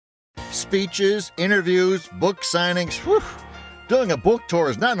speeches, interviews, book signings. Whew. Doing a book tour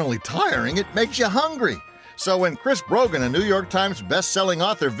is not only tiring, it makes you hungry. So when Chris Brogan, a New York Times best-selling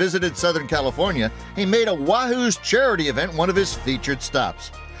author, visited Southern California, he made a Wahoo's charity event one of his featured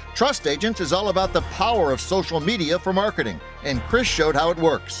stops. Trust Agents is all about the power of social media for marketing, and Chris showed how it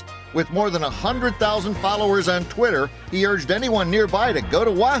works. With more than 100,000 followers on Twitter, he urged anyone nearby to go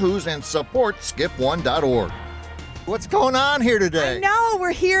to Wahoo's and support skip1.org. What's going on here today? I know,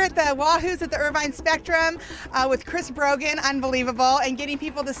 we're here at the Wahoo's at the Irvine Spectrum with Chris Brogan, unbelievable, and getting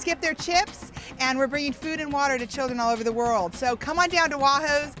people to skip their chips, and we're bringing food and water to children all over the world. So come on down to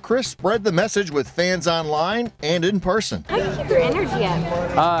Wahoo's. Chris spread the message with fans online and in person. How do you keep your energy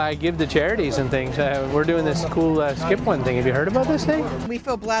up? I give to charities and things. We're doing this cool Skip One thing. Have you heard about this thing? We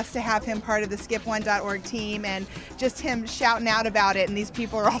feel blessed to have him part of the skip1.org team, and just him shouting out about it, and these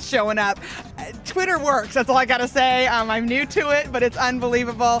people are all showing up. Twitter works, that's all I gotta say. I'm new to it, but it's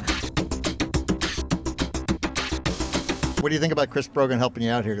unbelievable. What do you think about Chris Brogan helping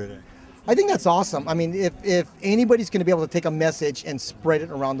you out here today? I think that's awesome. I mean, if anybody's going to be able to take a message and spread it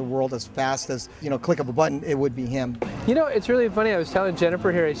around the world as fast as, click of a button, it would be him. You know, it's really funny. I was telling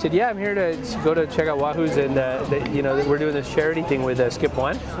Jennifer here, I said, yeah, I'm here to go to check out Wahoo's, and we're doing this charity thing with Skip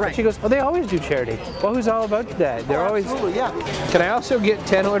One. Right. And she goes, oh, they always do charity. Wahoo's all about that. They're always. Absolutely, yeah. Can I also get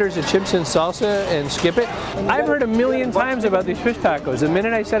 10 orders of chips and salsa and skip it? I've heard a million times about these fish tacos. The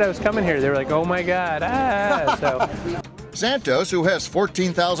minute I said I was coming here, they were like, oh my God, so. Santos, who has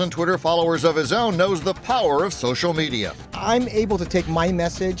 14,000 Twitter followers of his own, knows the power of social media. I'm able to take my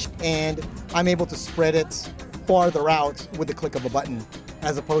message and I'm able to spread it farther out with the click of a button,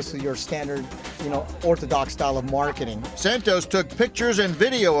 as opposed to your standard, orthodox style of marketing. Santos took pictures and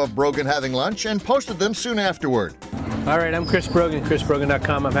video of Brogan having lunch and posted them soon afterward. All right, I'm Chris Brogan,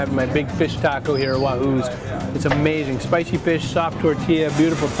 chrisbrogan.com. I'm having my big fish taco here at Wahoo's. It's amazing. Spicy fish, soft tortilla,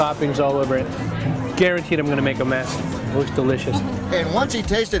 beautiful toppings all over it. Guaranteed I'm going to make a mess. It looks delicious. And once he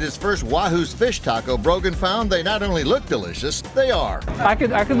tasted his first Wahoo's fish taco, Brogan found they not only look delicious, they are. I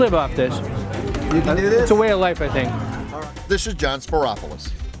could live off this. You can do this? It's a way of life, I think. This is John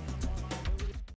Spiropoulos.